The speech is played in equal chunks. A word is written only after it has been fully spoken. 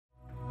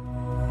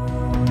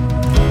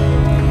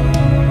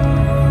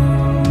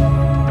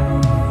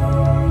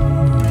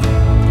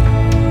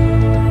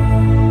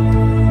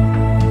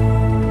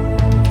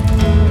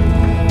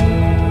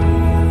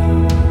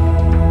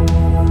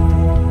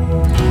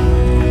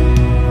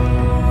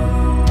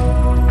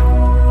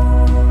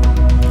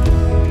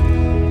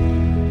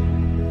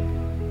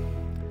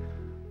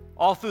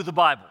through the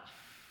Bible,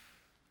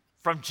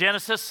 from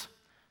Genesis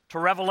to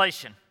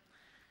Revelation,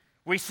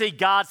 we see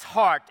God's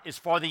heart is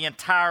for the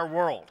entire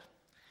world.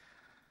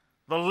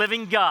 The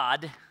living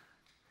God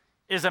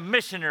is a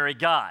missionary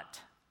God.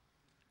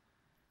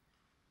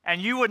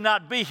 And you would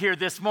not be here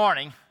this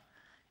morning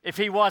if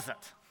he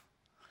wasn't.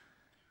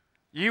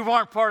 You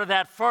weren't part of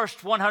that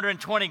first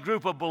 120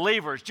 group of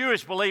believers,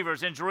 Jewish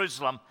believers in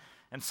Jerusalem.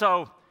 And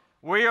so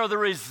we are the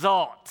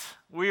result.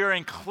 We are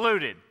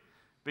included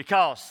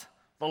because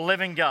the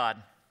living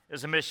God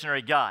is a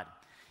missionary God.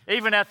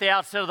 Even at the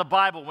outset of the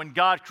Bible, when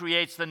God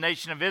creates the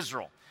nation of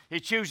Israel, he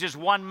chooses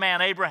one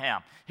man,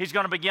 Abraham. He's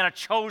going to begin a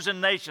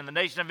chosen nation, the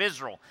nation of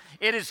Israel.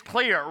 It is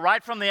clear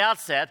right from the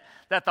outset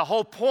that the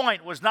whole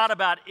point was not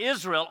about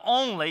Israel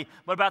only,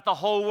 but about the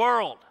whole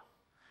world.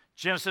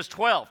 Genesis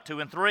 12, 2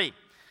 and 3.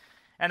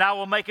 And I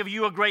will make of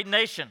you a great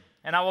nation,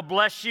 and I will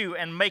bless you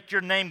and make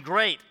your name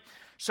great,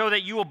 so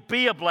that you will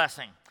be a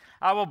blessing.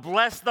 I will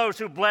bless those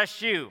who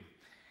bless you,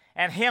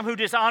 and him who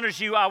dishonors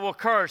you I will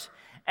curse,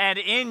 and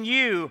in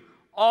you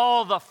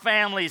all the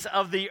families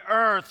of the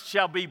earth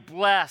shall be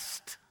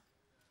blessed.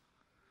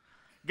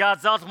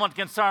 God's ultimate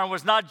concern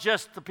was not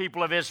just the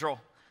people of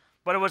Israel,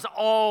 but it was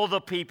all the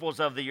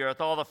peoples of the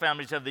earth, all the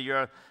families of the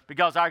earth,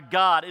 because our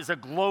God is a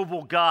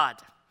global God.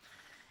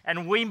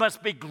 And we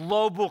must be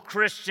global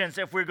Christians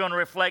if we're going to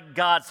reflect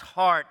God's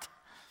heart.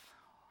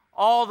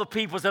 All the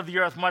peoples of the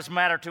earth must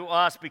matter to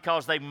us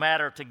because they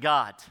matter to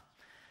God.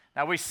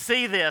 Now we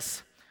see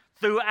this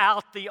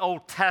throughout the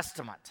Old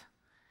Testament,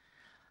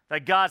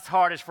 that God's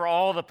heart is for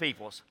all the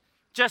peoples.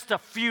 Just a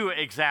few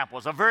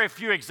examples, a very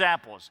few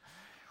examples.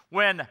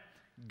 When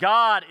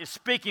God is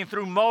speaking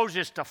through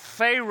Moses to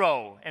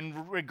Pharaoh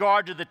in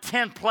regard to the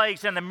 10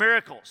 plagues and the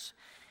miracles.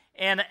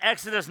 In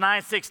Exodus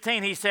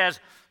 9:16, he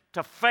says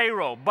to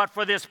Pharaoh, "But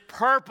for this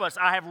purpose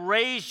I have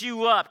raised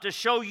you up to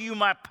show you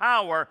my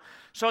power,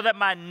 so that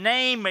my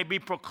name may be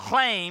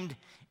proclaimed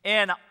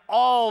in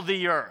all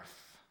the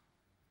earth."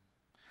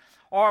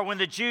 Or when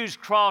the Jews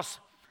cross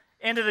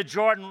into the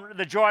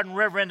Jordan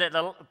River into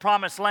the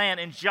promised land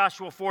in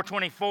Joshua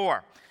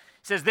 4:24,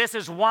 it says, "This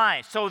is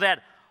why, so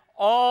that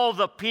all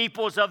the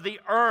peoples of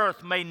the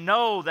earth may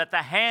know that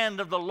the hand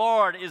of the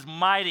Lord is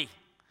mighty."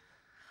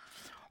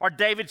 Or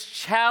David's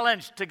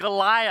challenge to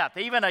Goliath.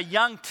 Even a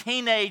young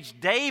teenage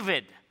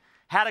David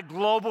had a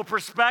global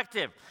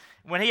perspective.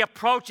 When he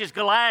approaches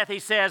Goliath, he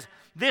says,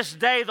 "This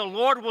day the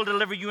Lord will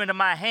deliver you into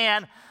my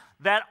hand,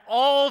 that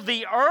all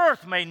the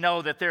earth may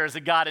know that there is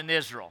a God in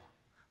Israel."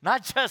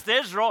 Not just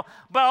Israel,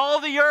 but all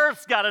the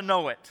earth's got to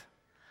know it.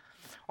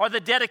 Or the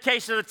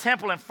dedication of the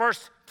temple in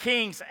 1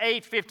 Kings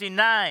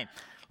 8:59.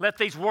 "Let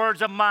these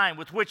words of mine,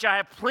 with which I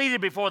have pleaded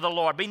before the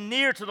Lord, be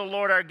near to the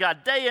Lord our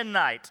God day and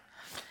night.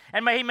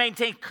 And may he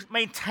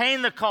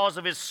maintain the cause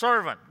of his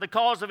servant, the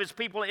cause of his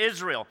people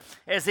Israel,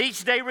 as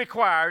each day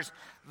requires,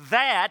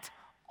 that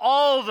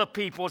all the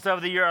peoples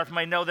of the earth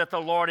may know that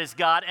the Lord is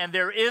God, and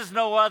there is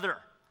no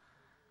other."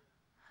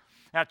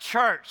 Now,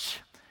 church,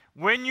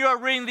 when you're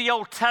reading the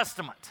Old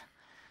Testament,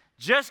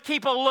 just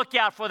keep a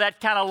lookout for that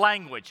kind of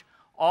language.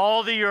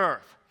 All the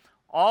earth,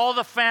 all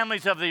the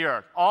families of the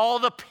earth, all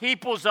the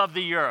peoples of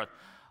the earth,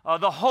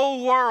 the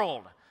whole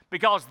world,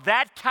 because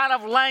that kind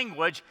of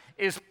language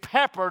is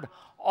peppered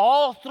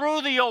all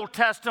through the Old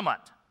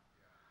Testament.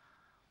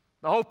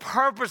 The whole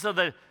purpose of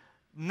the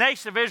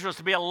nation of Israel is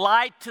to be a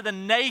light to the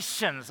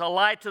nations, a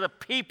light to the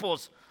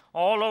peoples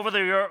all over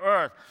the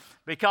earth,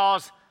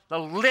 because the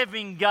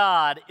living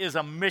God is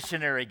a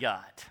missionary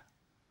God.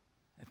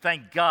 And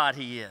thank God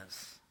he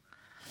is.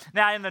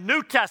 Now, in the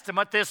New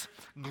Testament, this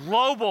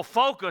global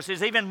focus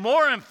is even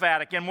more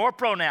emphatic and more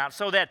pronounced,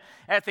 so that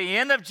at the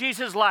end of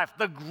Jesus' life,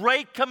 the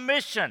Great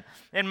Commission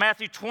in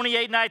Matthew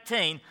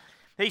 28:19,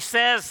 he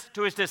says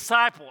to his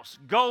disciples,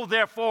 "Go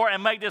therefore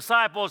and make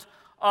disciples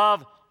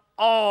of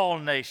all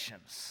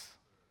nations,"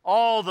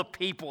 all the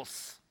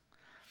peoples.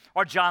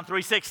 Or John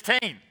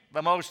 3:16,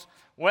 the most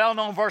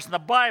well-known verse in the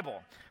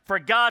Bible, "For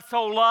God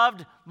so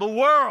loved the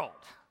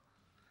world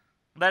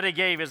that he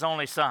gave his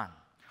only Son."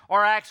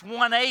 Or Acts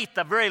 1:8,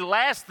 the very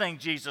last thing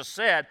Jesus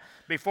said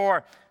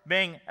before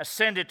being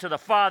ascended to the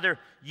Father,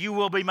 "You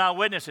will be my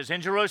witnesses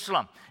in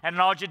Jerusalem and in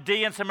all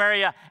Judea and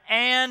Samaria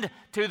and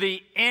to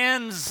the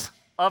ends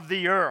of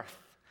the earth."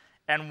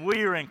 And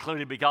we are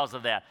included because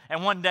of that.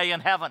 And one day in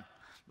heaven,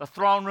 the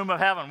throne room of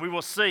heaven, we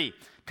will see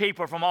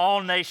people from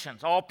all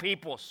nations, all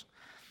peoples.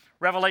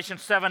 Revelation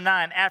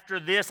 7:9, "After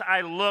this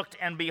I looked,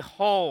 and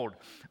behold,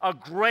 a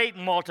great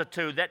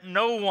multitude that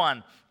no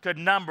one could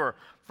number,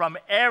 from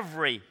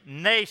every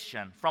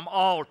nation, from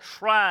all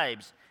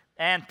tribes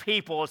and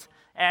peoples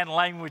and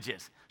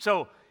languages."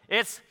 So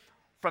it's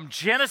from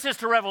Genesis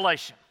to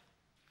Revelation,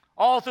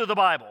 all through the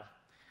Bible.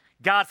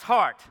 God's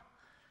heart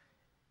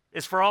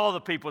is for all the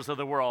peoples of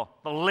the world.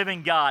 The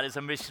living God is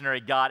a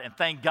missionary God, and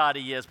thank God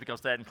he is,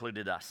 because that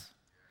included us.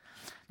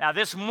 Now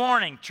this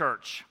morning,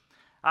 church,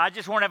 I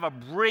just want to have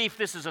a brief,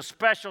 this is a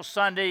special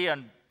Sunday,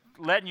 and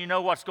letting you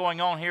know what's going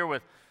on here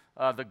with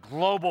the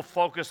global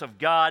focus of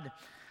God.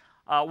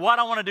 What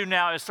I want to do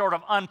now is sort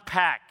of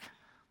unpack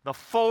the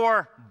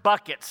 4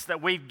 buckets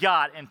that we've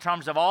got in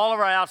terms of all of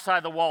our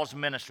outside the walls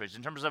ministries,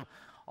 in terms of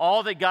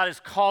all that God has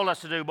called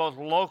us to do, both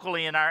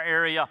locally in our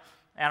area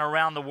and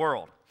around the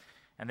world.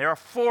 And there are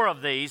 4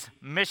 of these: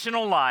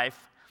 missional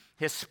life,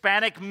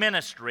 Hispanic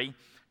ministry,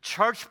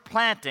 church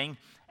planting,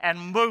 and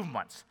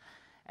movements.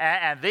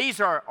 And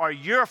these are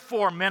your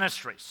 4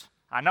 ministries.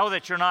 I know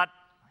that you're not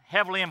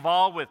heavily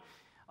involved with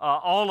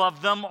all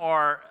of them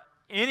or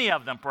any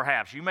of them,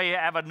 perhaps. You may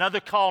have another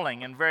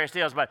calling in various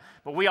deals, but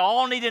we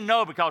all need to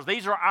know, because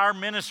these are our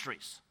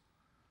ministries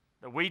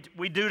that we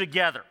do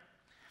together.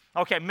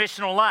 Okay,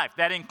 missional life.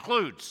 That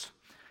includes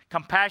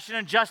compassion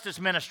and justice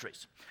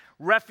ministries,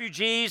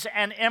 refugees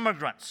and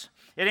immigrants.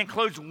 It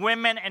includes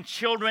women and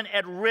children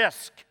at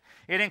risk.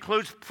 It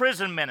includes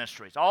prison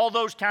ministries, all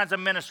those kinds of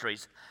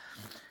ministries.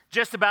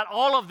 Just about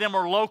all of them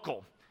are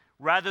local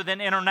rather than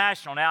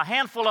international. Now, a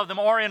handful of them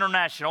are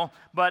international,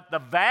 but the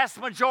vast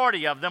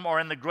majority of them are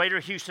in the greater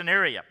Houston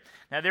area.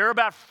 Now, there are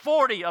about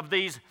 40 of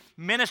these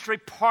ministry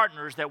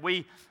partners that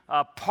we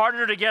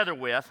partner together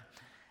with,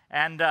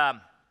 and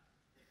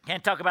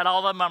can't talk about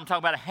all of them. I'm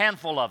talking about a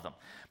handful of them.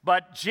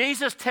 But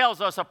Jesus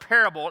tells us a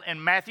parable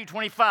in Matthew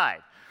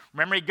 25.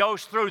 Remember, he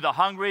goes through the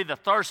hungry, the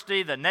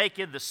thirsty, the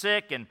naked, the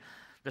sick, and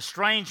the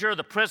stranger,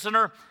 the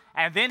prisoner,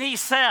 and then he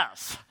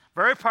says,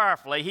 very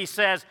powerfully, he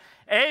says,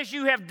 "As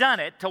you have done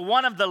it to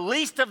one of the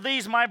least of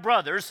these my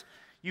brothers,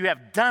 you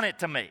have done it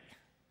to me."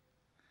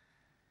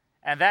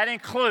 And that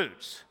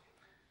includes,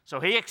 so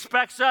he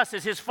expects us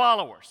as his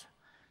followers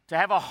to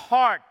have a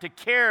heart to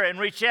care and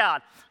reach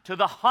out to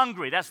the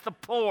hungry, that's the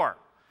poor,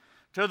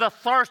 to the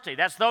thirsty,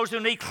 that's those who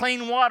need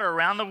clean water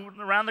around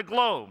the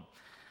globe.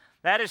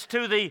 That is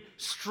to the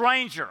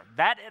stranger,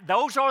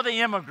 those are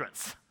the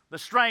immigrants, the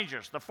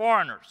strangers, the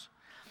foreigners.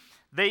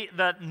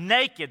 The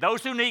naked,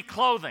 those who need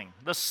clothing,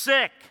 the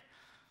sick,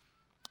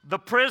 the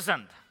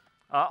prisoned,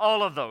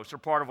 all of those are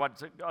part of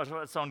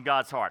what's on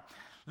God's heart.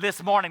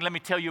 This morning, let me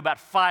tell you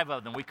about 5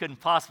 of them. We couldn't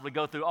possibly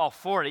go through all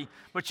 40,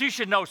 but you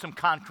should know some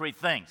concrete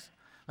things.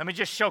 Let me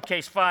just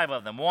showcase 5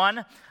 of them.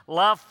 1,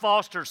 Love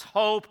Fosters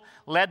Hope,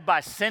 led by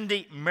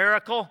Cindy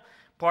Miracle,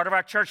 part of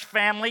our church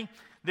family.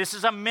 This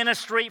is a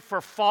ministry for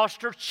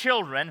foster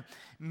children,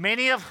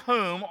 many of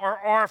whom are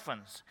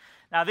orphans.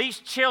 Now, these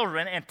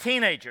children and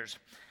teenagers,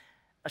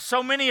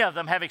 so many of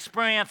them have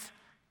experienced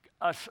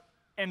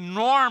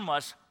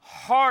enormous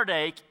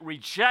heartache,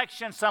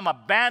 rejection, some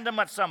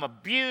abandonment, some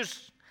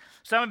abuse.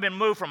 Some have been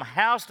moved from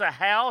house to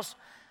house.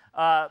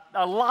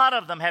 A lot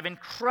of them have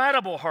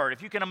incredible hurt,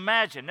 if you can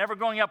imagine, never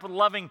growing up with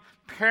loving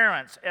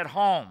parents at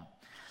home.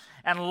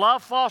 And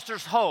Love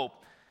Fosters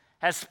Hope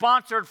has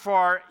sponsored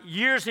for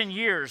years and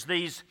years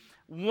these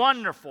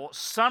wonderful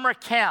summer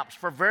camps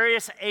for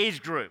various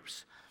age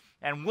groups.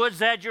 And Woods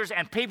Edgers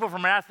and people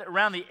from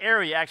around the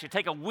area actually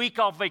take a week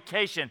off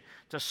vacation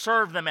to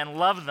serve them and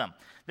love them.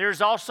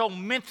 There's also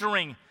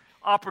mentoring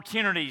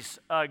opportunities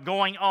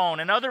going on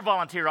and other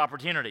volunteer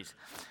opportunities.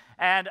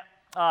 And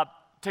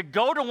to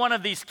go to one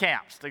of these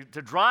camps,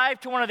 to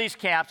drive to one of these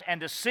camps and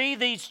to see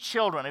these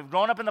children who've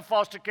grown up in the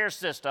foster care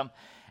system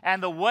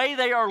and the way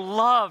they are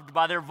loved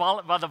by the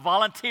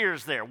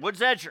volunteers there,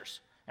 Woods Edgers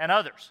and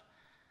others,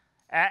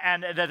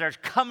 and that they're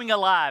coming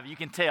alive, you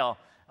can tell,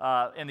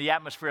 in the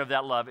atmosphere of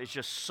that love, is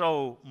just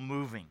so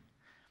moving.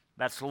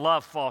 That's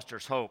Love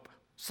Fosters Hope.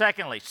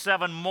 Secondly,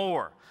 7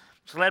 More.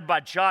 It's led by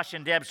Josh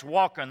and Debs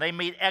Walker, and they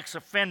meet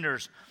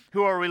ex-offenders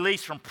who are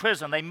released from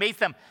prison. They meet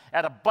them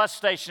at a bus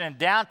station in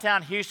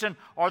downtown Houston,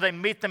 or they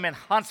meet them in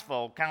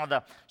Huntsville, kind of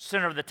the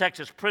center of the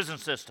Texas prison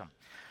system.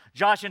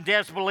 Josh and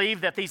Debs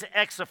believe that these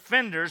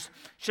ex-offenders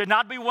should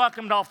not be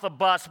welcomed off the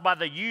bus by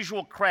the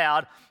usual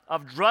crowd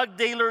of drug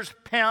dealers,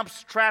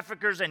 pimps,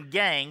 traffickers, and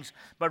gangs,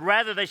 but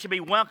rather they should be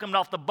welcomed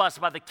off the bus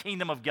by the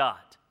kingdom of God.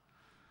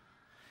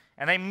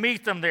 And they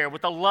meet them there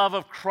with the love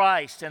of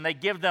Christ, and they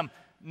give them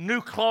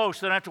new clothes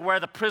so they don't have to wear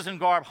the prison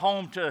garb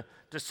home to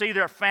see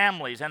their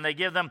families, and they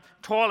give them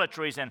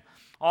toiletries and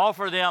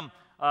offer them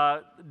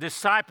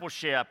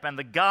discipleship and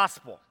the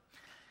gospel.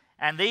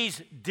 And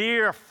these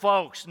dear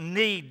folks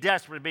need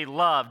desperately to be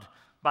loved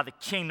by the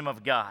kingdom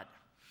of God.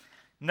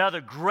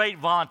 Another great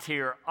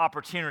volunteer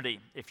opportunity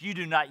if you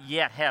do not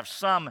yet have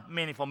some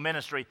meaningful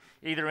ministry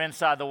either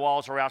inside the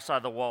walls or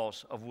outside the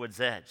walls of Woods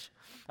Edge.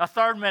 A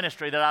third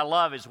ministry that I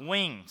love is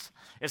Wings.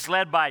 It's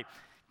led by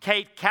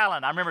Kate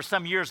Callan. I remember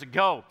some years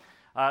ago,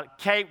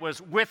 Kate was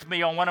with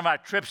me on one of my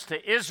trips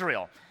to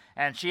Israel,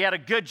 and she had a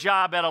good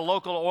job at a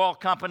local oil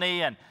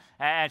company,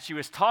 and she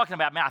was talking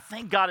about, man, I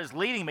think God is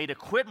leading me to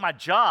quit my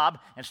job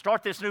and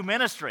start this new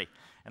ministry.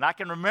 And I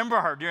can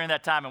remember her during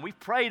that time, and we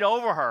prayed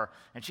over her,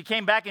 and she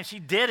came back and she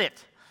did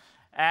it.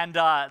 And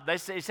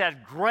it's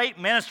had great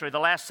ministry the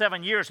last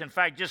 7 years. In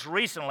fact, just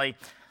recently,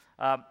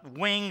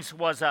 Wings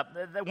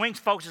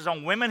focuses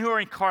on women who are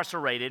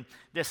incarcerated,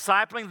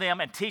 discipling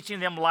them and teaching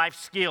them life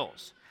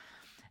skills.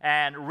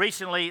 And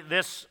recently,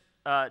 this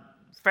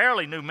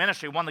fairly new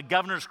ministry won the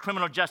Governor's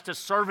Criminal Justice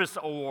Service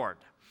Award.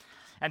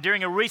 And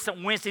during a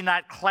recent Wednesday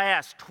night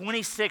class,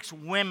 26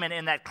 women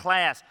in that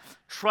class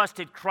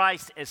trusted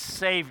Christ as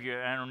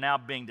Savior and are now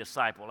being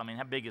discipled. I mean,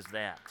 how big is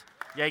that?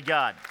 Yay,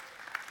 God.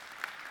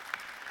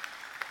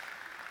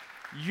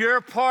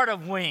 You're part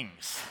of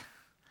Wings.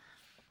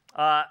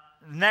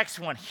 Next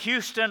one,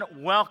 Houston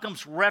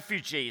welcomes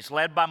refugees,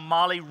 led by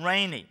Molly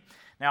Rainey.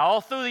 Now,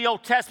 all through the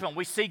Old Testament,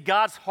 we see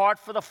God's heart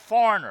for the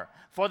foreigner,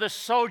 for the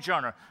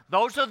sojourner.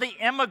 Those are the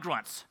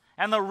immigrants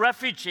and the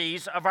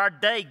refugees of our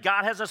day.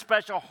 God has a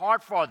special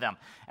heart for them.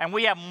 And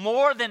we have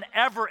more than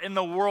ever in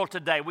the world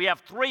today. We have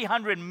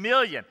 300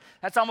 million.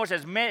 That's almost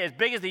as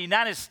big as the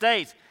United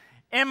States.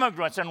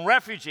 Immigrants and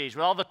refugees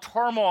with all the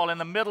turmoil in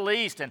the Middle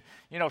East. And,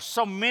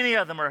 so many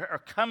of them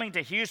are coming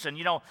to Houston.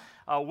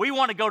 We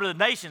want to go to the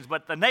nations,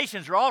 but the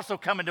nations are also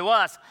coming to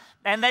us.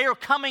 And they are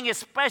coming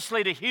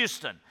especially to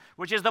Houston,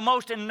 which is the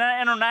most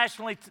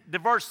internationally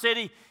diverse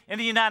city in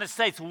the United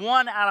States.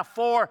 1 out of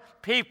 4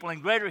 people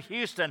in greater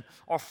Houston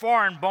are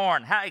foreign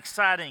born. How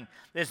exciting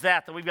is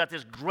that we've got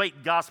this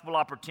great gospel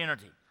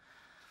opportunity.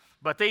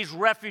 But these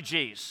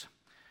refugees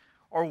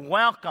are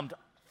welcomed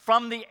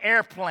from the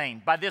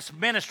airplane by this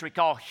ministry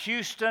called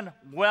Houston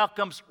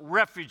Welcomes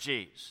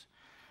Refugees.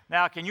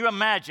 Now, can you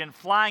imagine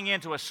flying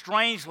into a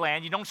strange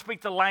land? You don't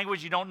speak the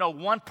language. You don't know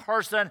one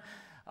person.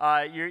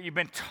 You've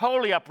been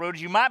totally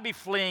uprooted. You might be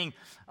fleeing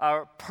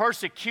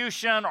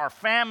persecution or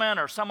famine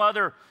or some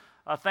other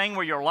thing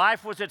where your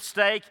life was at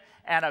stake,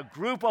 and a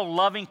group of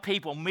loving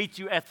people meet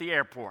you at the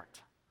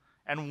airport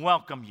and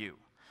welcome you.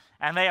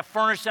 And they have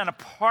furnished an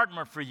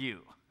apartment for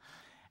you.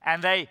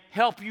 And they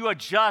help you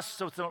adjust,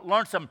 to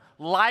learn some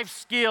life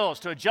skills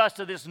to adjust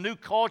to this new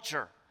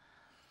culture.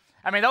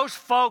 I mean, those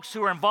folks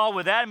who are involved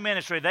with that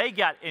ministry, they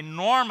got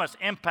enormous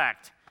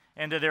impact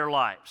into their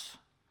lives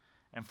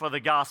and for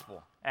the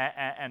gospel.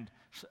 And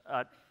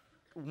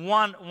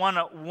one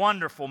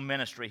wonderful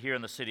ministry here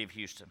in the city of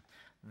Houston.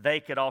 They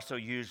could also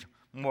use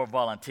more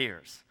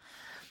volunteers.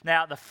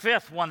 Now, the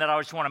fifth one that I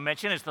just want to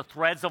mention is the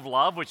Threads of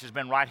Love, which has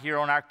been right here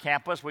on our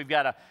campus. We've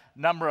got a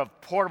number of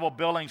portable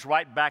buildings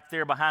right back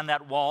there behind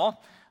that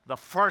wall. The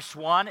first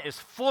one is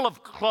full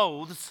of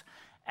clothes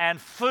and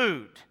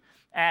food,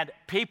 and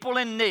people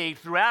in need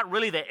throughout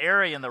really the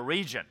area and the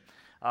region.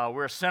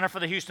 We're a center for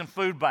the Houston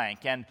Food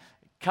Bank, and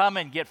come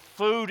and get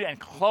food and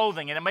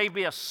clothing. And it may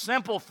be a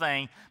simple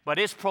thing, but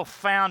it's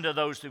profound to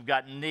those who've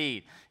got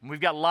need. And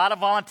we've got a lot of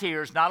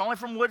volunteers, not only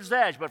from Woods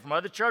Edge, but from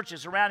other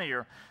churches around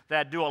here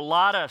that do a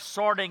lot of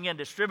sorting and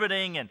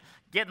distributing and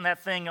getting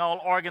that thing all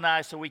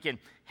organized so we can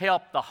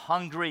help the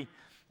hungry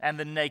and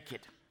the naked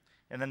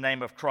in the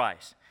name of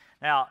Christ.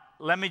 Now,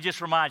 let me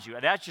just remind you,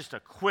 that's just a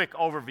quick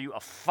overview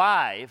of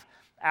 5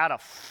 out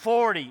of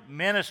 40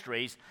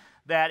 ministries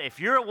that if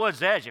you're at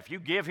Woods Edge, if you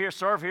give here,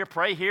 serve here,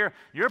 pray here,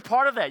 you're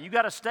part of that. You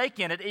got a stake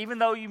in it, even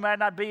though you might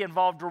not be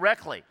involved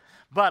directly.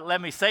 But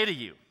let me say to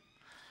you,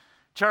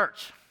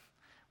 church,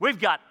 we've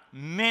got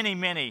many,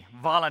 many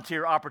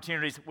volunteer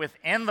opportunities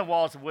within the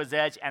walls of Woods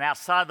Edge and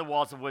outside the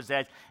walls of Woods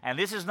Edge. And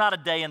this is not a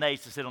day and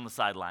age to sit on the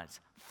sidelines.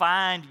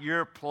 Find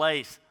your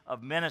place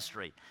of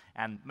ministry.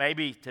 And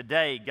maybe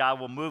today God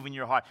will move in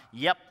your heart.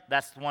 Yep,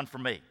 that's the one for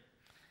me.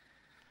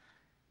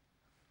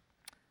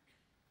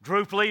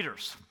 Group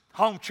leaders.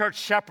 Home church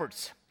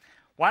shepherds,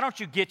 why don't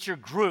you get your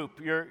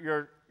group,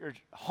 your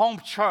home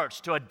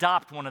church to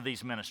adopt one of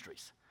these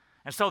ministries?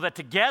 And so that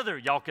together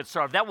y'all could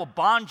serve. That will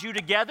bond you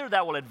together.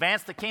 That will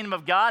advance the kingdom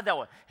of God. That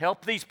will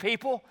help these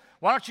people.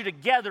 Why don't you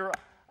together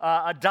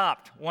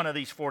adopt one of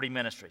these 40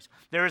 ministries?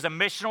 There is a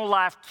Missional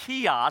Life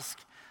kiosk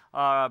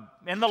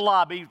in the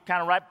lobby,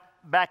 kind of right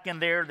back in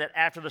there, that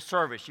after the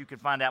service you can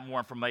find out more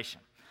information.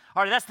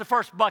 All right, that's the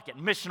first bucket,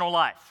 Missional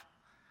Life.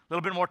 A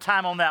little bit more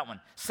time on that one.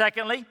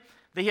 Secondly,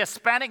 the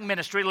Hispanic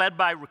ministry led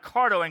by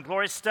Ricardo and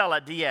Gloria Stella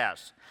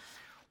Diaz.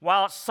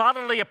 While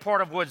solidly a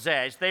part of Woods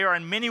Edge, they are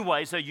in many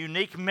ways a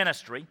unique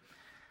ministry,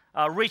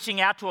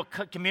 reaching out to a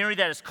community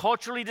that is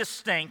culturally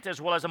distinct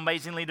as well as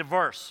amazingly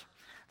diverse.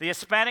 The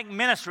Hispanic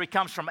ministry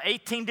comes from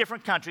 18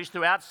 different countries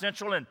throughout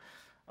Central and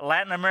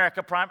Latin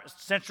America,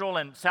 Central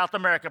and South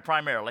America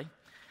primarily.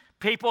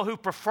 People who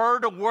prefer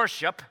to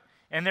worship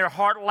in their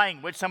heart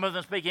language. Some of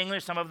them speak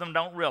English, some of them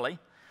don't really.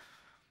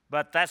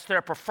 But that's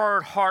their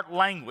preferred heart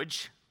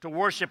language to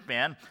worship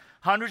in.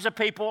 Hundreds of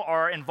people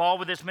are involved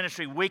with this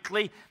ministry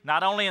weekly,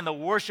 not only in the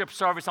worship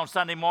service on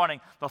Sunday morning.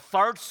 The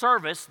third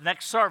service,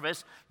 next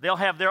service, they'll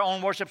have their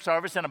own worship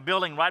service in a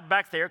building right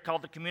back there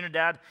called the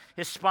Comunidad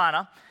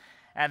Hispana.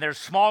 And there's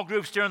small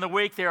groups during the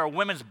week. There are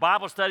women's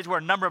Bible studies where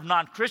a number of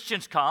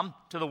non-Christians come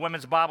to the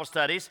women's Bible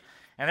studies.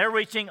 And they're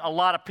reaching a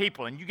lot of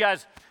people. And you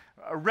guys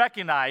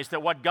recognize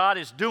that what God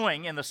is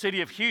doing in the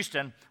city of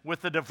Houston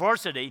with the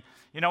diversity,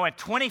 in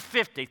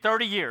 2050,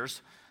 30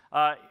 years,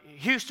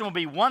 Houston will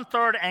be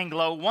 1/3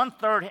 Anglo,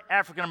 1/3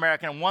 African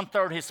American, and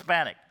 1/3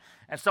 Hispanic.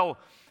 And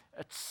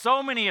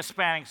so many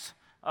Hispanics,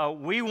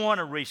 we want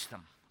to reach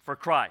them for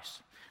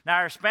Christ. Now,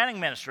 our Hispanic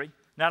ministry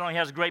not only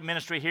has a great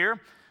ministry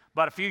here,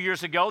 but a few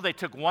years ago, they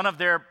took one of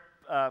their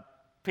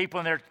people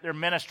in their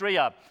ministry,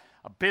 a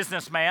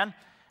businessman,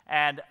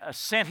 and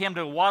sent him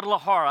to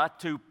Guadalajara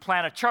to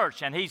plant a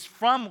church. And he's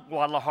from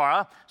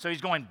Guadalajara, so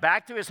he's going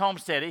back to his home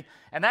city.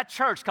 And that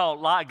church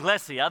called La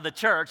Iglesia, the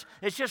church,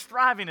 is just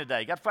thriving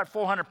today. Got about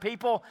 400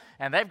 people,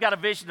 and they've got a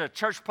vision to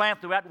church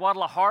plant throughout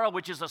Guadalajara,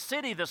 which is a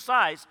city the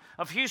size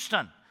of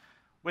Houston,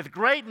 with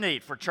great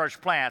need for church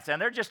plants. And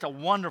they're just a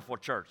wonderful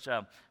church.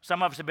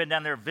 Some of us have been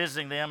down there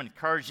visiting them,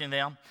 encouraging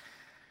them.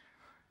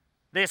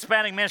 The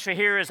Hispanic ministry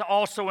here is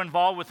also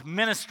involved with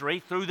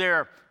ministry through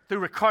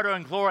Ricardo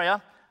and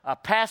Gloria,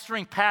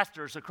 pastoring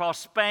pastors across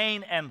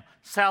Spain and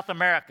South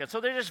America. So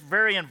they're just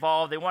very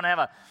involved. They want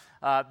to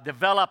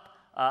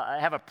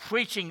have a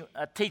preaching,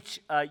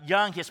 teach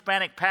young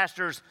Hispanic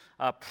pastors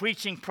a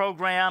preaching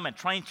program and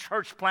train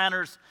church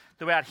planters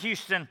throughout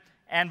Houston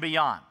and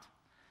beyond.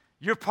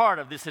 You're part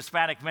of this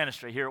Hispanic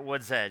ministry here at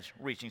Woods Edge,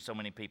 reaching so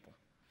many people.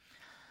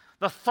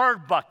 The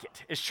third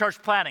bucket is church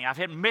planting. I've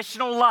had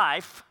Missional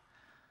Life,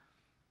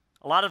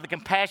 a lot of the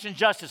compassion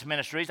justice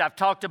ministries. I've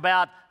talked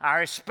about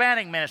our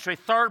Hispanic ministry.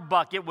 Third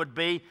bucket would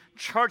be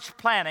church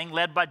planting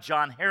led by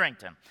John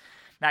Harrington.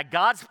 Now,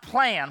 God's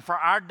plan for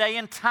our day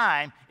and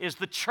time is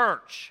the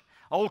church.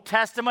 Old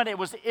Testament, it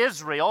was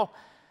Israel.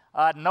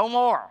 No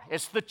more.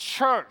 It's the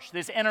church,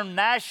 this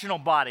international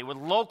body with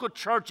local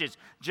churches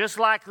just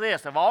like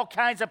this, of all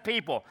kinds of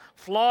people,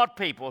 flawed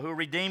people who are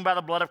redeemed by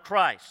the blood of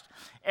Christ.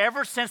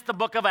 Ever since the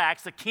book of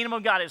Acts, the kingdom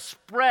of God has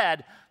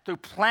spread through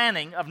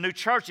planting of new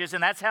churches,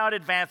 and that's how it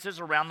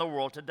advances around the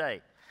world today.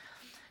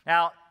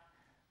 Now,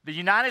 the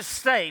United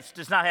States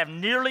does not have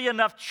nearly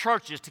enough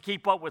churches to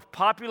keep up with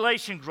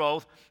population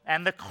growth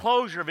and the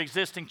closure of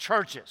existing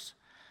churches.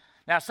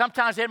 Now,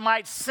 sometimes it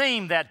might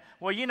seem that,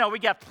 well, we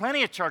got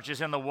plenty of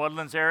churches in the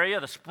Woodlands area,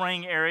 the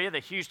Spring area, the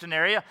Houston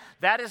area.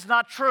 That is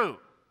not true.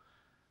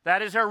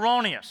 That is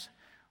erroneous.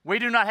 We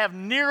do not have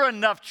near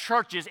enough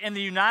churches in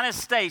the United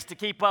States to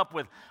keep up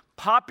with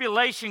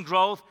population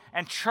growth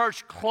and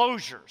church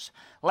closures.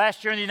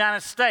 Last year in the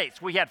United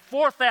States, we had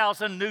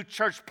 4,000 new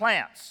church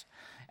plants.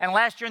 And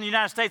last year in the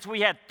United States, we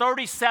had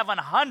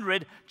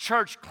 3,700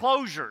 church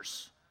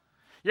closures.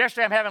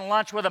 Yesterday, I'm having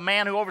lunch with a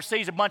man who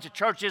oversees a bunch of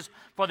churches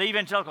for the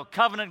Evangelical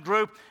Covenant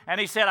Group, and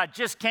he said, I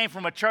just came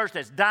from a church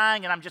that's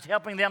dying, and I'm just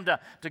helping them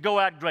to go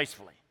out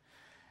gracefully.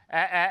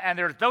 And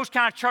there are those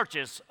kind of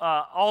churches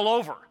all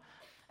over,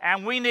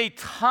 and we need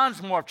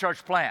tons more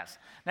church plants.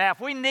 Now,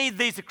 if we need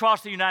these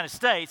across the United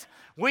States,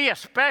 we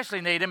especially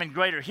need them in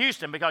Greater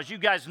Houston, because you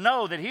guys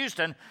know that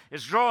Houston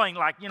is growing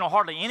like,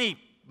 hardly any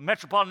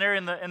metropolitan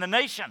area in the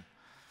nation.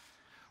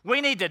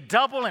 We need to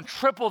double and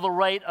triple the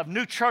rate of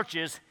new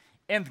churches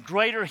in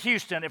Greater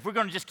Houston if we're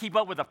going to just keep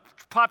up with the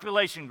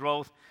population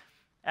growth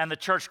and the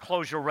church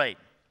closure rate.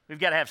 We've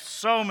got to have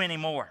so many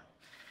more.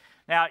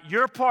 Now,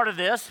 you're part of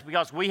this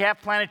because we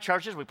have planted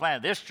churches. We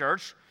planted this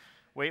church.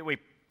 We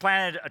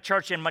planted a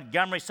church in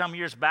Montgomery some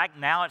years back.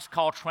 Now it's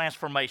called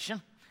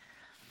Transformation.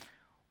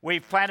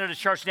 We've planted a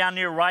church down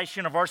near Rice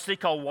University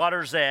called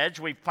Water's Edge.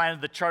 We've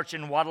planted the church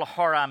in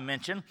Guadalajara I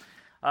mentioned.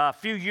 A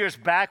few years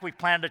back, we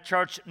planted a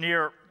church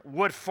near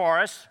Wood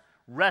Forest,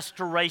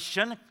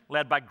 Restoration,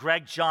 led by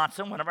Greg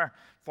Johnson, one of our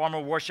former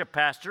worship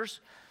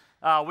pastors.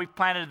 We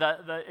planted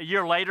a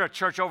year later a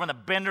church over in the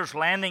Bender's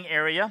Landing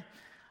area,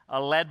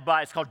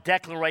 it's called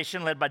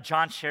Declaration, led by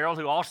John Sherrill,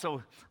 who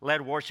also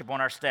led worship on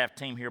our staff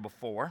team here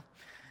before.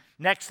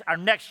 Our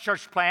next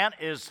church plant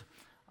is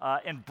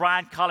in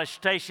Bryan College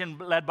Station,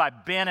 led by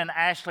Ben and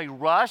Ashley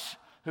Rush,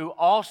 who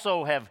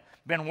also have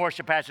been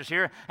worship pastors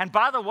here. And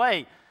by the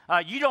way,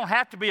 you don't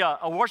have to be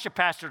a worship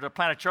pastor to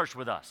plant a church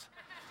with us.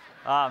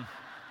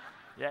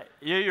 Yeah,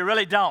 you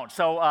really don't.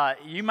 So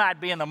you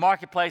might be in the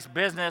marketplace,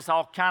 business,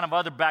 all kind of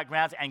other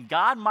backgrounds, and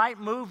God might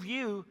move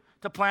you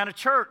to plant a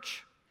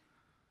church.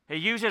 He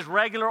uses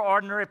regular,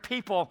 ordinary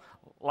people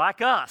like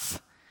us.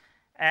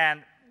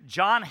 And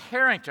John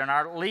Harrington,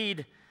 our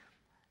lead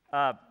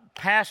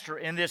pastor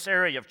in this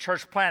area of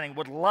church planting,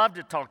 would love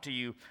to talk to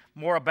you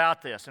more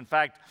about this. In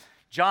fact,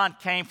 John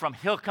came from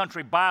Hill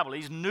Country Bible.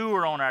 He's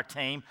newer on our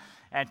team.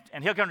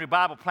 And Hill Country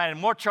Bible planted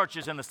more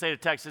churches in the state of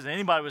Texas than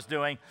anybody was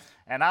doing.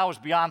 And I was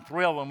beyond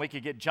thrilled when we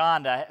could get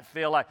John to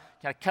feel like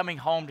kind of coming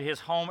home to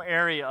his home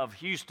area of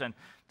Houston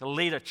to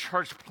lead a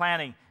church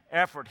planting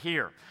effort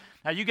here.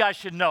 Now, you guys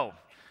should know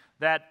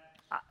that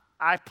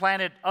I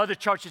planted other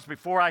churches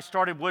before I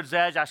started Woods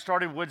Edge. I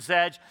started Woods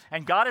Edge,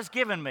 and God has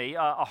given me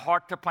a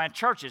heart to plant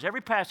churches.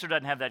 Every pastor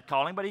doesn't have that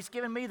calling, but He's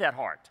given me that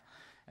heart.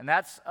 And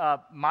that's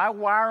my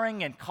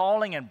wiring and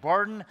calling and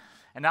burden.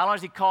 And not only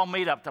has He called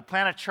me to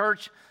plant a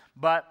church,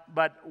 but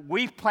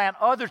we plant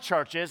other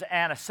churches,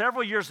 and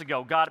several years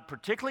ago, God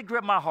particularly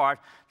gripped my heart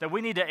that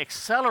we need to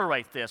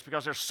accelerate this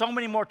because there's so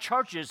many more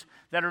churches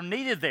that are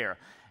needed there.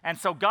 And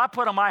so God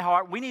put on my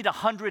heart, we need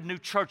 100 new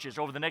churches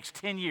over the next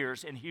 10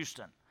 years in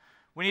Houston.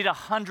 We need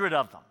 100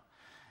 of them.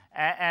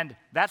 And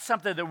that's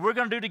something that we're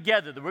going to do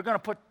together, that we're going to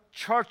put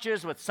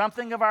churches with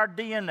something of our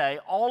DNA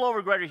all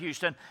over Greater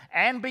Houston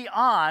and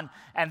beyond,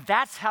 and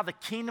that's how the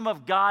kingdom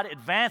of God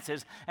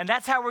advances, and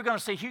that's how we're going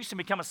to see Houston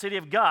become a city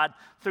of God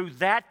through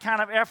that kind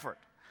of effort.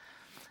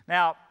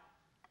 Now,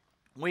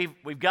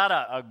 We've got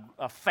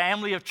a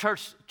family of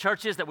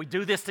churches that we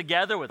do this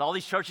together with. All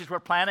these churches we're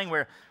planning.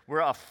 We're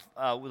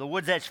the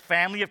Woods Edge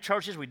family of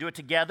churches. We do it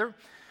together.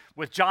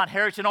 With John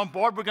Harrington on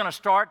board, we're going to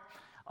start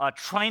a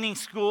training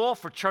school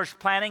for church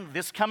planning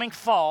this coming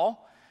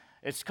fall.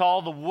 It's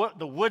called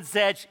the Woods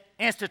Edge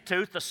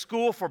Institute, the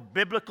School for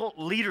Biblical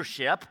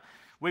Leadership.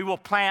 We will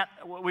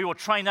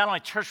train not only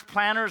church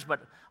planners,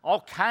 but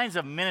all kinds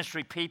of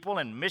ministry people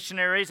and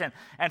missionaries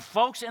and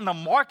folks in the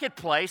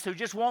marketplace who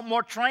just want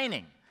more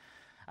training.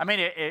 I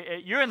mean,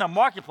 you're in the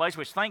marketplace,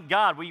 which thank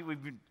God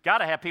we've got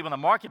to have people in the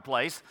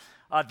marketplace.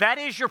 That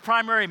is your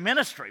primary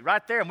ministry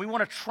right there, and we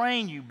want to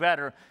train you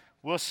better.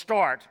 We'll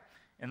start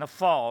in the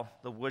fall,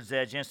 the Woods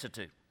Edge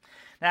Institute.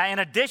 Now, in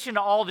addition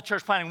to all the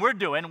church planning we're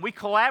doing, we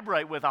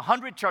collaborate with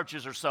 100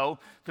 churches or so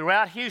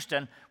throughout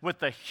Houston with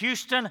the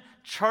Houston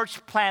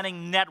Church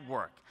Planning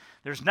Network.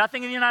 There's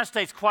nothing in the United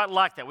States quite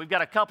like that. We've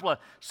got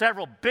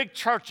several big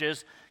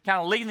churches kind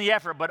of leading the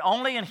effort, but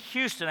only in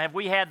Houston have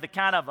we had the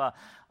kind of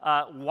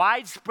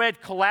widespread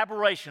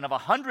collaboration of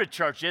 100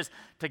 churches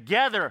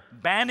together,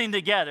 banding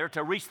together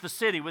to reach the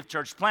city with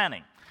church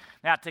planning.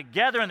 Now,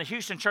 together in the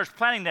Houston Church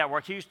Planning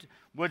Network,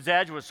 Woods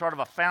Edge was sort of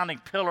a founding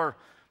pillar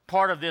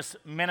part of this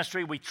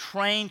ministry. We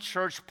train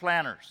church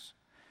planners.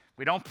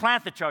 We don't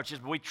plant the churches,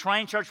 but we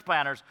train church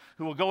planners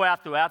who will go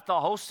out throughout the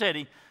whole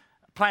city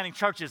planting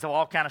churches of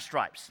all kind of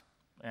stripes.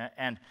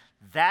 And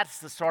that's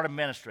the sort of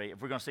ministry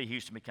if we're going to see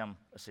Houston become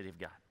a city of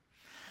God.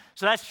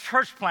 So that's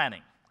church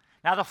planning.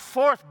 Now, the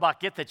fourth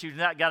bucket that you've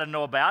got to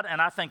know about,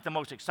 and I think the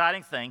most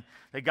exciting thing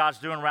that God's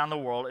doing around the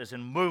world, is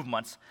in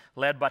movements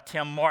led by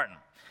Tim Martin.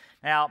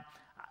 Now,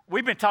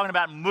 we've been talking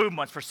about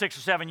movements for 6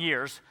 or 7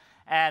 years,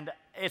 and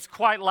it's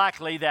quite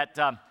likely that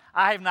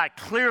I have not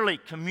clearly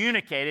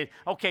communicated.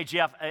 Okay,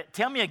 Jeff,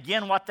 tell me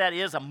again what that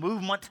is, a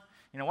movement.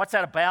 What's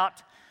that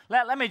about?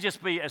 Let me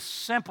just be as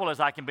simple as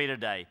I can be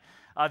today.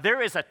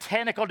 There is a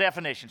technical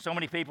definition. So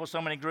many people,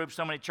 so many groups,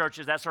 so many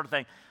churches, that sort of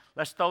thing.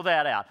 Let's throw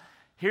that out.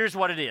 Here's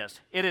what it is.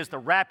 It is the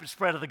rapid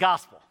spread of the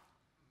gospel.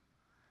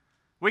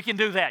 We can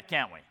do that,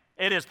 can't we?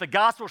 It is the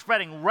gospel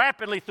spreading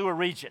rapidly through a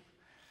region.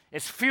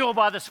 It's fueled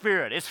by the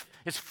Spirit.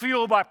 It's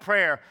fueled by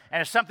prayer.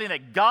 And it's something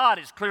that God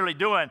is clearly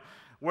doing,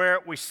 where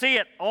we see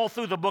it all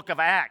through the book of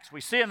Acts.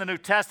 We see it in the New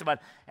Testament,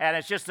 and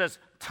it's just there's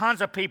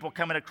tons of people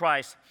coming to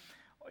Christ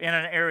in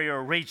an area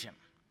or region.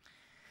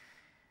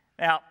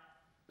 Now,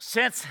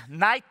 since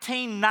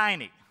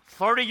 1990,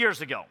 30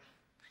 years ago,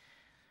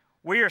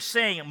 we are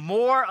seeing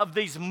more of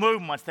these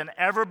movements than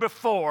ever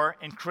before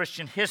in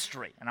Christian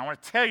history. And I want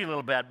to tell you a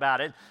little bit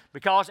about it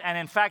because, and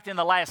in fact, in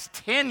the last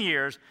 10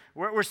 years,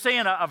 we're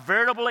seeing a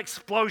veritable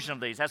explosion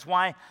of these. That's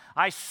why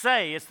I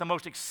say it's the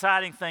most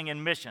exciting thing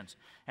in missions.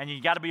 And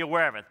you got to be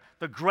aware of it.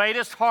 The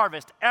greatest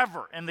harvest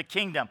ever in the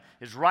kingdom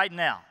is right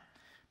now.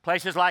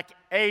 Places like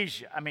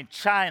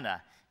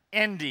China,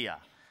 India,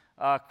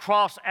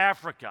 across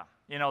Africa,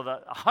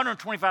 the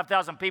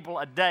 125,000 people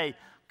a day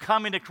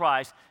coming to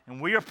Christ, and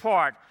we are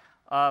part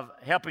of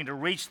helping to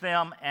reach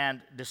them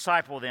and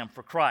disciple them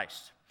for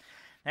Christ.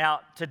 Now,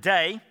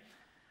 today,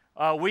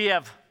 we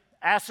have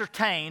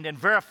ascertained and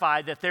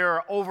verified that there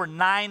are over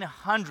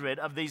 900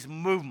 of these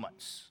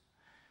movements.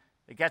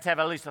 You got to have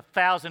at least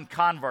 1,000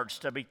 converts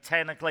to be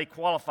technically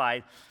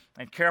qualified,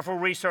 and careful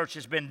research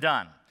has been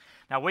done.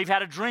 Now, we've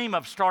had a dream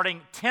of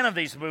starting 10 of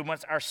these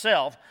movements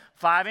ourselves,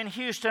 5 in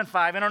Houston,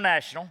 5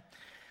 international.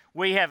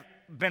 We have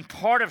been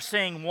part of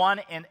seeing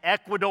one in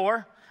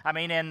Ecuador. In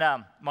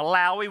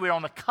Malawi. We're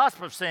on the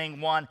cusp of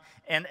seeing one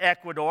in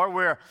Ecuador.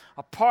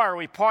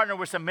 We partner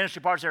with some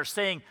ministry partners that are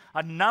seeing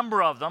a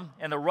number of them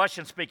in the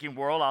Russian-speaking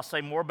world. I'll say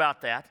more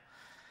about that.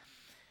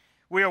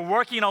 We are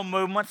working on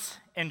movements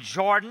in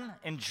Jordan,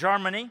 in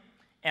Germany,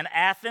 in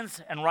Athens,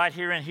 and right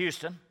here in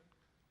Houston.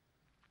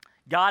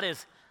 God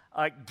has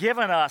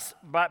given us,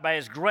 by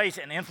His grace,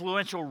 an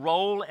influential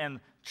role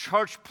in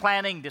church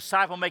planting,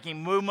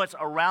 disciple-making movements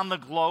around the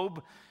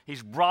globe.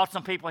 He's brought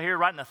some people here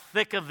right in the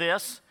thick of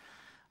this.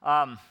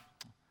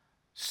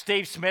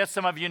 Steve Smith,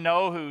 some of you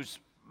know, who's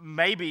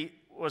maybe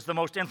was the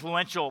most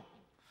influential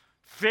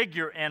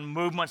figure in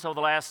movements over the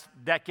last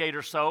decade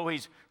or so.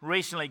 He's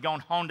recently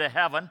gone home to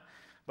heaven,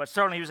 but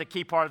certainly he was a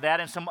key part of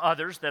that, and some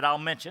others that I'll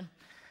mention.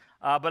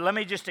 But let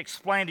me just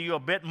explain to you a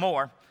bit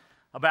more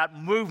about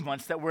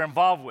movements that we're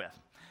involved with.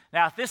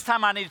 Now, at this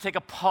time, I need to take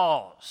a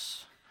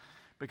pause.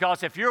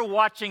 Because if you're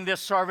watching this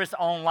service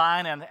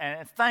online,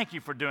 and thank you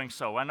for doing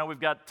so. I know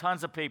we've got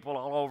tons of people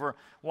all over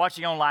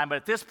watching online, but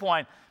at this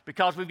point,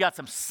 because we've got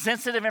some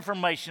sensitive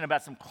information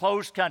about some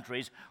closed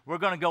countries, we're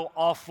going to go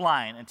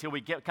offline until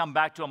we come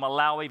back to a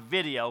Malawi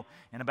video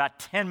in about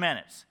 10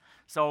 minutes.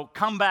 So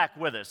come back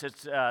with us.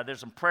 There's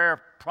some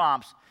prayer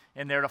prompts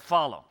in there to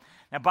follow.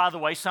 Now, by the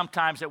way,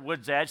 sometimes at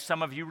Woods Edge,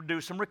 some of you do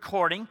some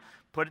recording,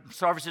 put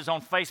services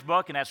on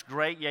Facebook, and that's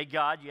great. Yay,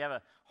 God, you have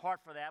a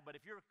heart for that. But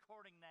if you're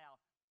recording now,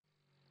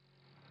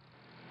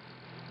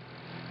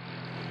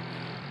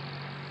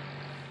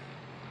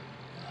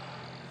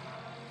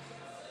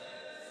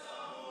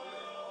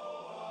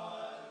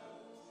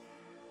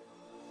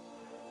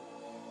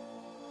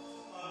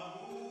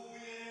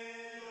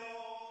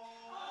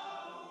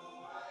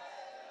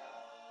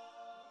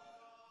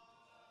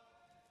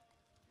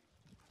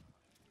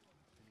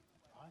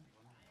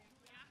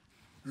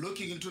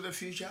 looking into the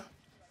future,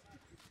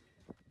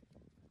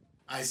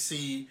 I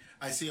see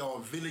our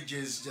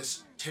villages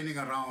just turning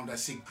around. I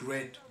see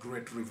great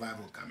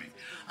revival coming.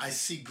 I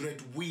see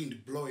great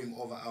wind blowing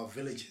over our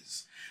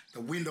villages. The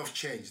wind of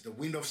change, the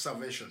wind of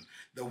salvation,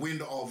 the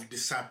wind of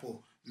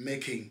disciple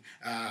making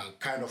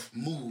kind of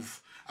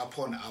move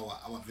upon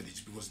our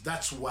village, because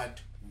that's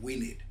what we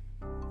need.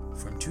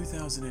 From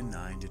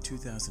 2009 to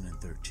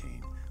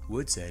 2013,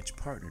 Woods Edge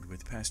partnered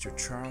with Pastor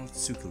Charles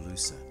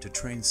Tsukulusa to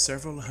train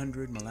several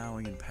hundred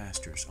Malawian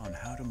pastors on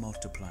how to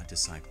multiply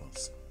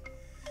disciples.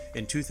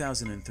 In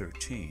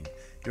 2013,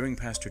 during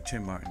Pastor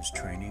Tim Martin's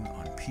training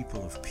on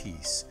People of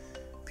Peace,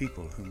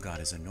 people whom God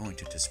has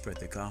anointed to spread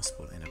the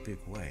gospel in a big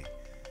way,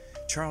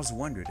 Charles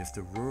wondered if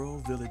the rural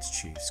village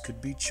chiefs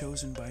could be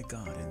chosen by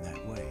God in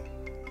that way.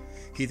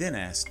 He then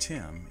asked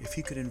Tim if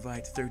he could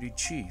invite 30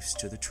 chiefs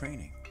to the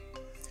training.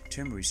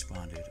 Tim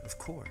responded, of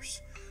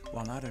course,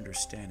 while not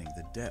understanding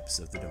the depths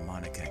of the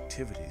demonic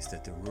activities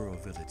that the rural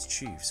village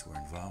chiefs were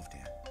involved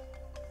in.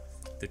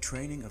 The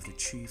training of the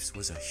chiefs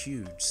was a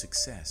huge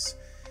success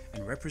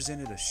and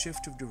represented a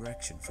shift of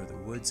direction for the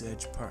Woods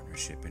Edge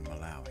partnership in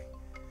Malawi.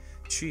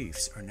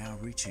 Chiefs are now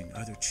reaching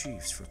other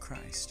chiefs for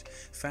Christ.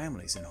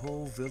 Families and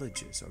whole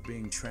villages are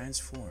being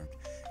transformed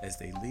as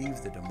they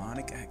leave the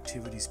demonic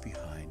activities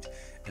behind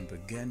and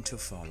begin to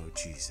follow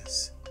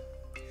Jesus.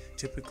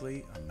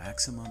 Typically, a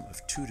maximum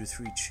of 2 to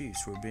 3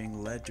 chiefs were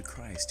being led to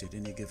Christ at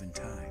any given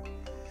time.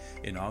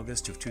 In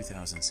August of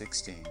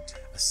 2016,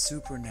 a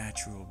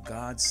supernatural,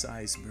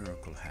 God-sized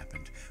miracle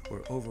happened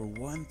where over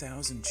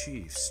 1,000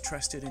 chiefs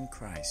trusted in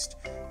Christ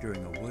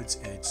during a Woods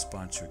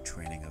Edge-sponsored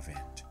training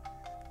event.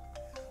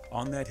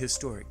 On that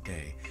historic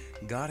day,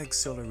 God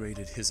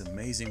accelerated His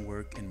amazing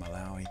work in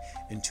Malawi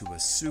into a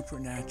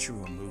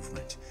supernatural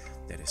movement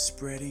that is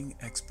spreading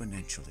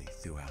exponentially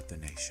throughout the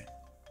nation.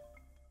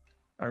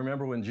 I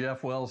remember when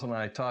Jeff Wells and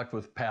I talked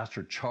with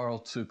Pastor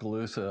Charles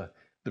Tsukulusa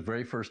the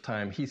very first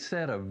time, he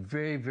said a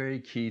very, very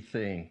key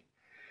thing.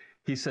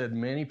 He said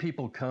many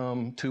people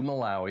come to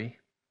Malawi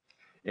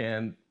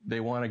and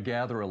they want to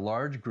gather a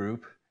large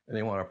group and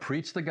they want to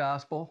preach the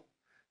gospel,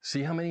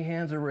 see how many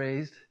hands are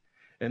raised,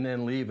 and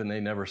then leave and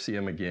they never see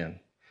them again.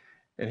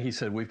 And he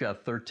said, we've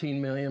got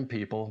 13 million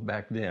people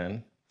back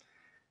then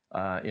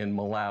in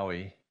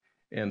Malawi,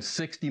 and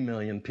 60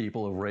 million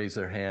people have raised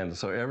their hands.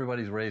 So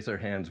everybody's raised their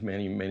hands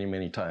many, many,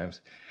 many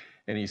times.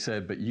 And he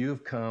said, but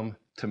you've come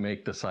to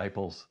make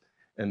disciples,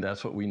 and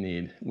that's what we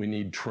need. We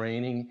need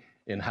training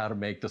in how to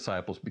make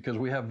disciples, because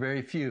we have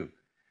very few.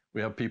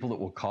 We have people that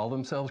will call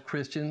themselves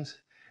Christians,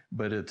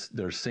 but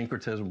their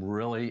syncretism,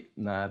 really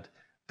not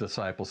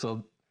disciples.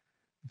 So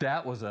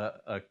that was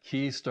a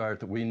key start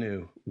that we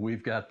knew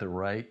we've got the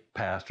right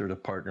pastor to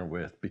partner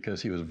with,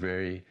 because he was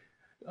very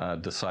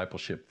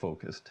discipleship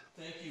focused.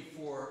 Thank you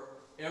for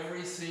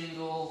every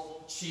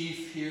single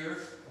chief here.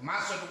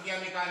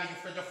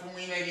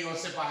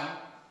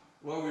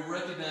 Lord, we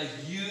recognize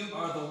you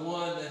are the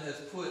one that has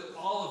put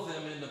all of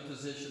them in the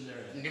position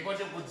they're in.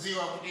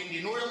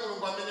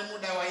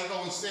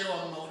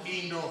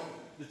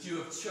 That you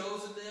have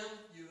chosen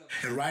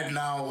them. Right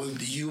now,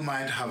 you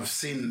might have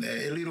seen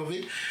a little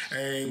bit,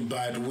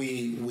 but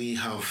we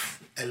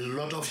have a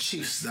lot of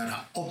chiefs that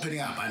are opening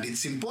up, and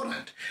it's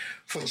important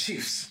for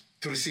chiefs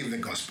to receive the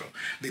gospel,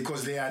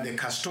 because they are the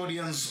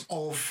custodians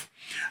of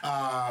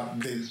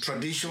the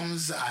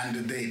traditions,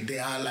 and they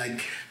are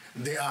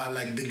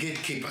like the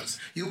gatekeepers.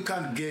 You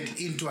can't get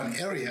into an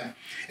area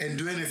and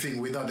do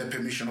anything without the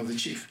permission of the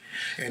chief.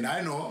 And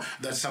I know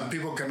that some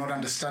people cannot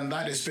understand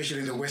that, especially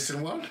in the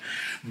Western world,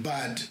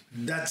 but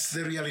that's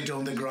the reality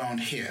on the ground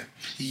here.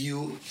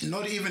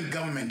 Not even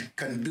government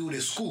can build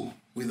a school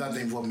without the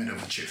involvement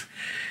of a chief.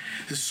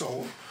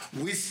 So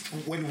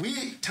when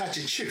we touch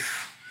a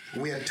chief,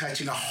 we are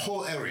touching a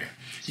whole area.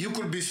 You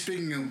could be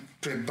speaking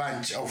to a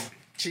bunch of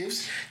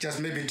chiefs,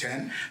 just maybe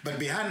 10, but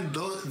behind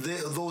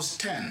those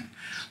 10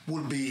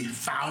 will be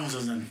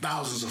thousands and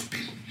thousands of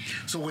people.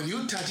 So when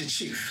you touch a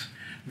chief,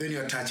 then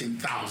you're touching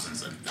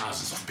thousands and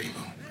thousands of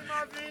people.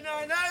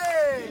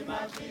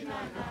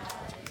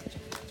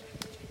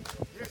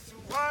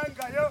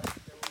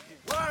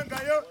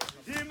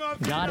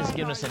 God has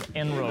given us an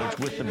inroad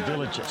with the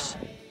villages.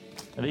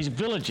 Now, these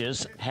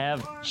villages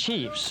have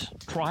chiefs,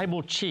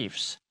 tribal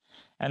chiefs,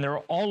 and they're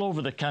all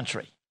over the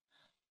country.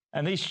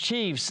 And these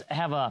chiefs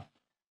have a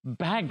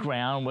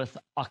background with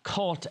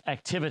occult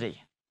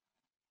activity.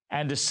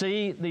 And to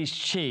see these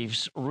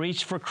chiefs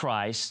reach for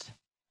Christ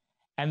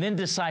and then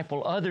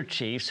disciple other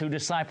chiefs who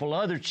disciple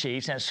other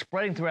chiefs, and it's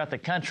spreading throughout the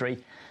country,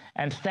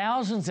 and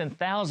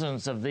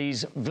thousands of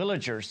these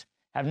villagers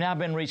have now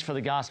been reached for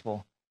the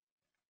gospel,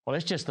 well,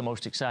 it's just the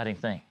most exciting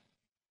thing.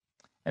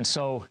 And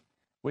so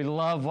we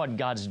love what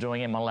God's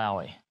doing in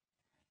Malawi,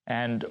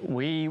 and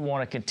we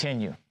want to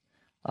continue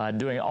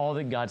doing all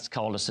that God's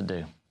called us to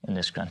do in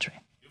this country.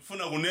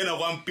 ndifuna kunena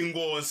kwa mpingo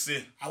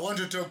wonse I want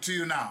to talk to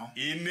you now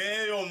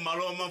ineyo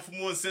malo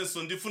amafumu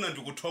onsenso ndifuna on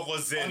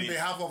ndikuthokozeni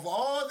behalf of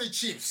all the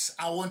chiefs.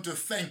 I want to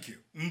thank you.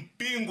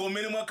 mpingo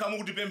umene mwakhala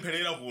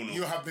mukutipempherera kuno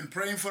You have been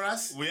praying for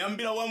us.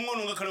 kuyambira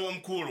wamng'ono ngakhale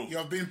wamkulu You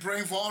have been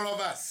praying for all of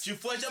us.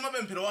 chifukwa cha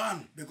mapemphero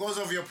anu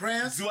Because of your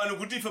prayers, dziwani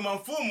kuti ife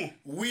mafumu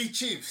we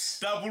chiefs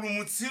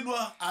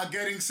tapulumutsidwa are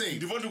getting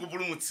saved, ndipo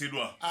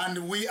tikupulumutsidwa and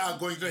we are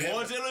going to heaven.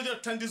 motero cha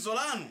thandizo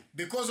lanu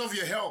Because of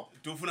your help,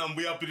 tikufuna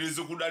mbuye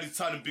apitirize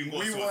kudalitsani mpingo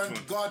we wonse want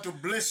wathu God to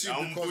bless you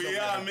because of ambuye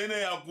your help. amene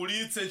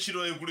yakulitse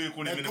ntchito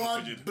ikuluikulu May imene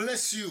God mukuchita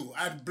bless you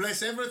and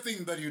bless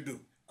everything that you do,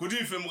 kuti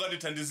ife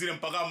mukatithandizire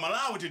mpaka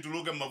Malawi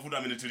tituluke m'mavuto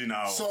amene tili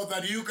nawo so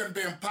that you can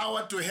be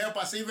empowered to help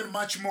us even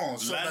much more,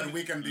 so that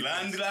we can be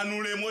blessed. landirani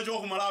ulemu ochoka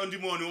ku Malawi ndi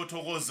moni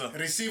othokoza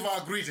Receive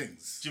our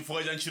greetings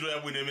chifukwa cha ntchito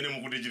yabwino imene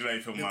mukutichitira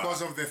ife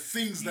because of the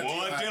things that you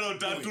motero are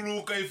doing.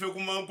 tatuluka ife ku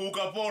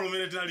ukapolo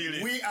umene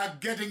tinalili We are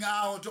getting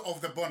out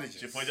of the bondages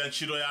chifukwa cha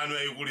ntchito yanu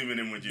yayikulu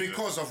imene muchita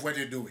because of what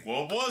you're doing.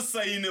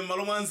 koposa ine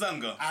m'malo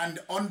mwanzanga And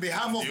on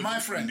behalf of my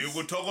friends,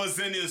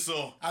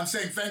 ndikuthokozeninso I'm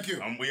saying thank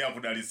you. ambuye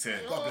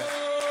akudalitseni God bless.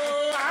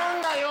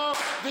 Angayo,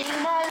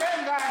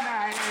 dimayenga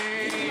nae.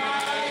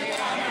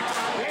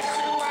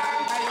 Yesu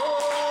angayo,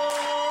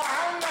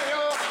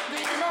 angayo,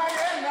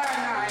 dimayenga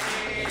nae.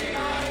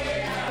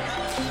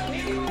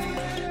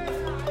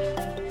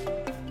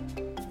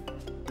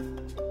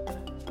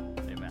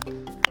 Amen.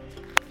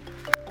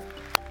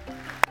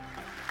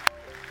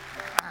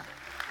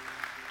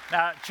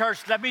 Now,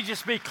 church, let me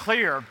just be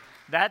clear.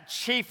 That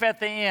chief at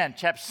the end,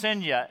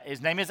 Chapsinya,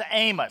 his name is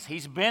Amos.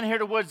 He's been here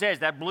to Woods Edge.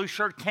 That blue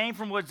shirt came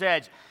from Woods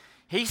Edge.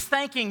 He's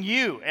thanking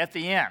you at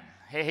the end.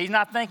 He's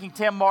not thanking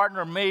Tim Martin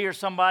or me or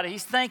somebody.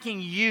 He's thanking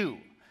you.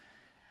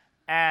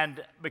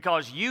 And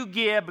because you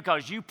give,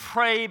 because you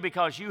pray,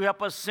 because you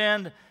help us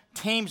send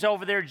teams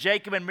over there,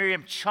 Jacob and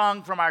Miriam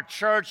Chung from our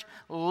church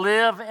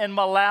live in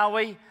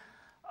Malawi.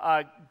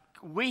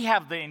 We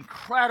have the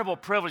incredible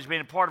privilege of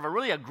being a part of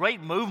a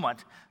great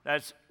movement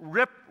that's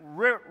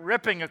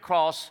ripping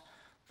across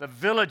the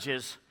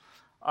villages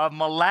of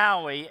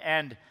Malawi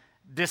and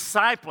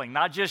discipling,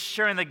 not just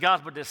sharing the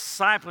gospel, but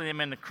discipling them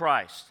into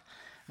Christ.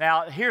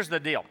 Now, here's the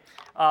deal.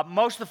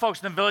 Most of the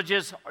folks in the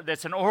villages,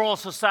 that's an oral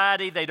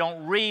society. They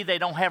don't read. They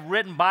don't have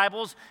written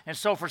Bibles. And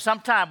so for some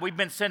time, we've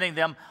been sending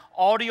them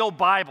audio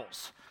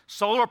Bibles,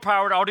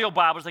 solar-powered audio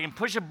Bibles. They can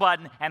push a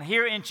button and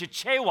hear in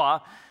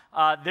Chichewa,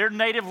 their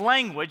native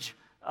language,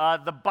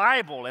 the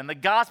Bible and the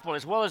gospel,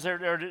 as well as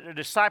their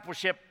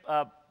discipleship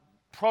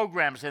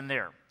programs in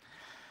there.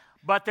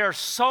 But there are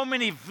so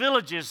many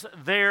villages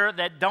there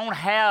that don't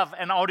have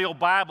an audio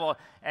Bible,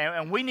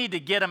 and we need to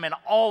get them in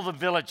all the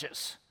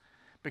villages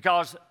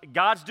because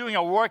God's doing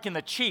a work in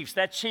the chiefs.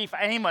 That chief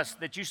Amos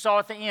that you saw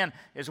at the end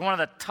is one of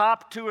the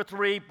top 2 or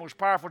 3 most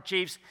powerful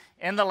chiefs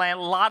in the land,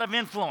 a lot of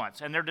influence,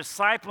 and they're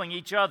discipling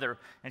each other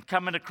and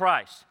coming to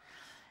Christ.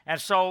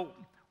 And so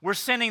we're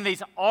sending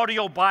these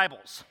audio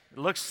Bibles. It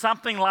looks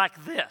something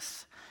like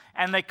this,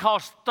 and they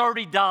cost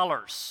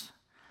 $30.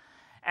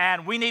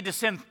 And we need to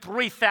send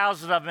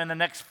 3,000 of them in the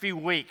next few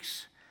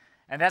weeks.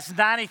 And that's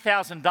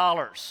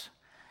 $90,000.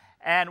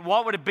 And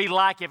what would it be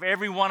like if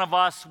every one of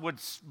us would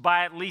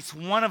buy at least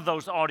one of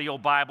those audio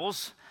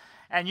Bibles?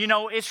 And you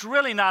know, it's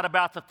really not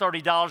about the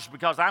 $30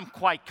 because I'm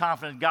quite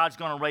confident God's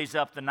going to raise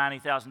up the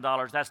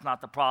 $90,000. That's not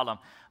the problem.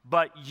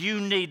 But you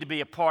need to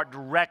be a part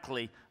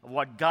directly of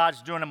what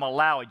God's doing in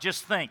Malawi.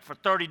 Just think, for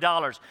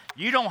 $30,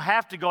 you don't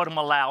have to go to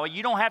Malawi.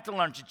 You don't have to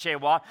learn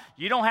Chichewa.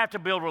 You don't have to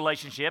build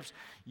relationships.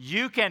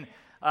 You can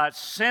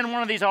send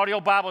one of these audio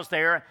Bibles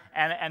there,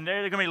 and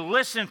they're going to be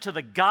listening to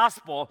the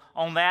gospel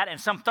on that, and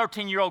some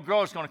 13-year-old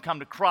girl is going to come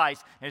to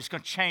Christ, and it's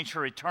going to change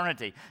her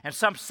eternity. And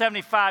some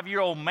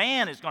 75-year-old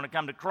man is going to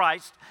come to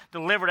Christ,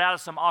 delivered out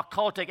of some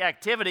occultic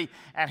activity,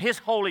 and his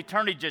whole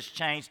eternity just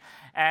changed.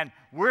 And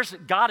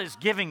God is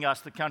giving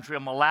us the country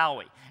of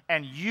Malawi,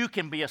 and you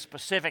can be a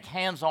specific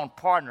hands-on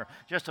partner,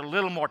 just a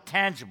little more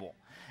tangible.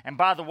 And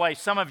by the way,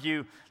 some of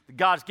you,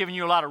 God's given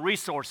you a lot of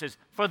resources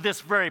for this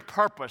very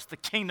purpose, the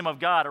kingdom of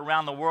God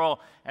around the world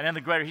and in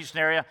the greater Houston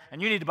area.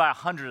 And you need to buy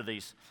 100 of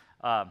these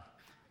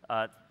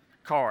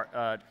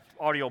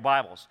audio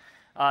Bibles.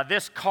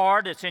 This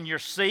card that's in your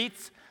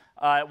seats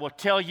will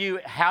tell you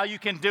how you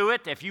can do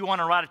it. If you want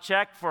to write a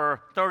check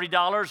for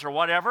 $30 or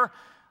whatever,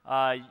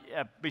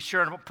 be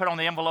sure to put on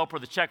the envelope or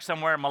the check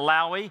somewhere in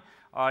Malawi.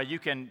 You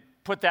can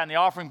put that in the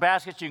offering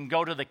basket. You can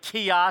go to the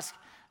kiosk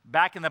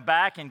back in the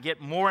back and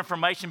get more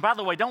information. By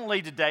the way, don't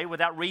leave today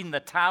without reading the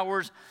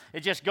towers.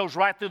 It just goes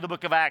right through the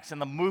book of Acts and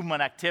the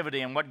movement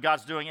activity and what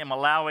God's doing in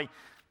Malawi.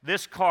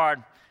 This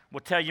card will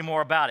tell you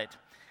more about it.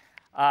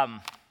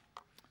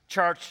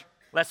 Church,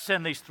 let's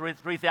send these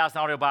 3,000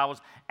 audio Bibles.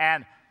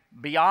 And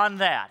beyond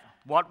that,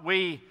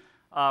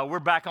 we're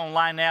back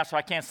online now, so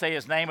I can't say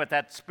his name, but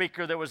that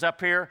speaker that was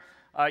up here,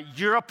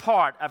 you're a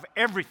part of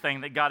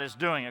everything that God is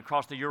doing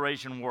across the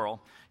Eurasian world.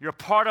 You're a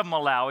part of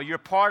Malawi. You're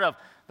part of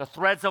the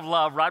Threads of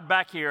Love right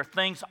back here,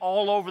 things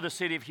all over the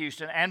city of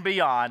Houston and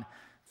beyond.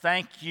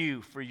 Thank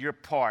you for your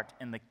part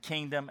in the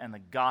kingdom and the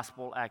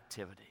gospel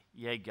activity.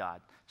 Yay,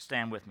 God.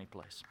 Stand with me,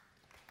 please.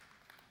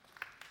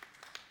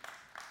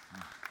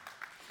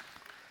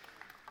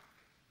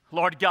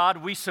 Lord God,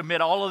 we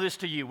submit all of this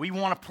to you. We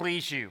want to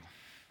please you.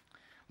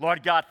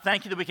 Lord God,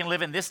 thank you that we can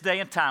live in this day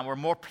and time where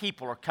more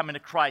people are coming to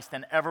Christ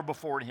than ever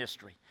before in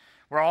history.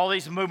 Where all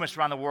these movements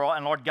around the world,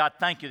 and Lord God,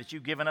 thank you that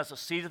you've given us a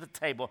seat at the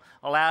table,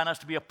 allowing us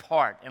to be a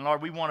part. And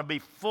Lord, we want to be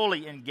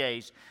fully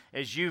engaged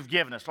as you've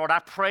given us. Lord, I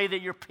pray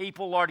that your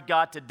people, Lord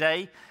God,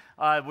 today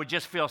would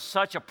just feel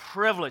such a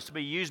privilege to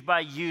be used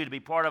by you to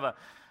be part of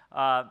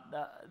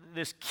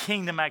this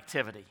kingdom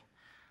activity.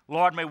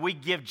 Lord, may we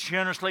give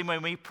generously, may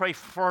we pray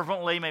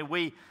fervently, may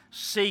we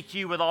seek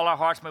you with all our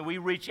hearts, may we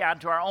reach out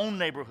into our own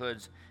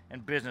neighborhoods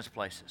and business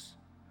places.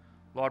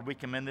 Lord, we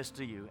commend this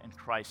to you in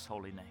Christ's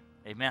holy name.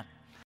 Amen.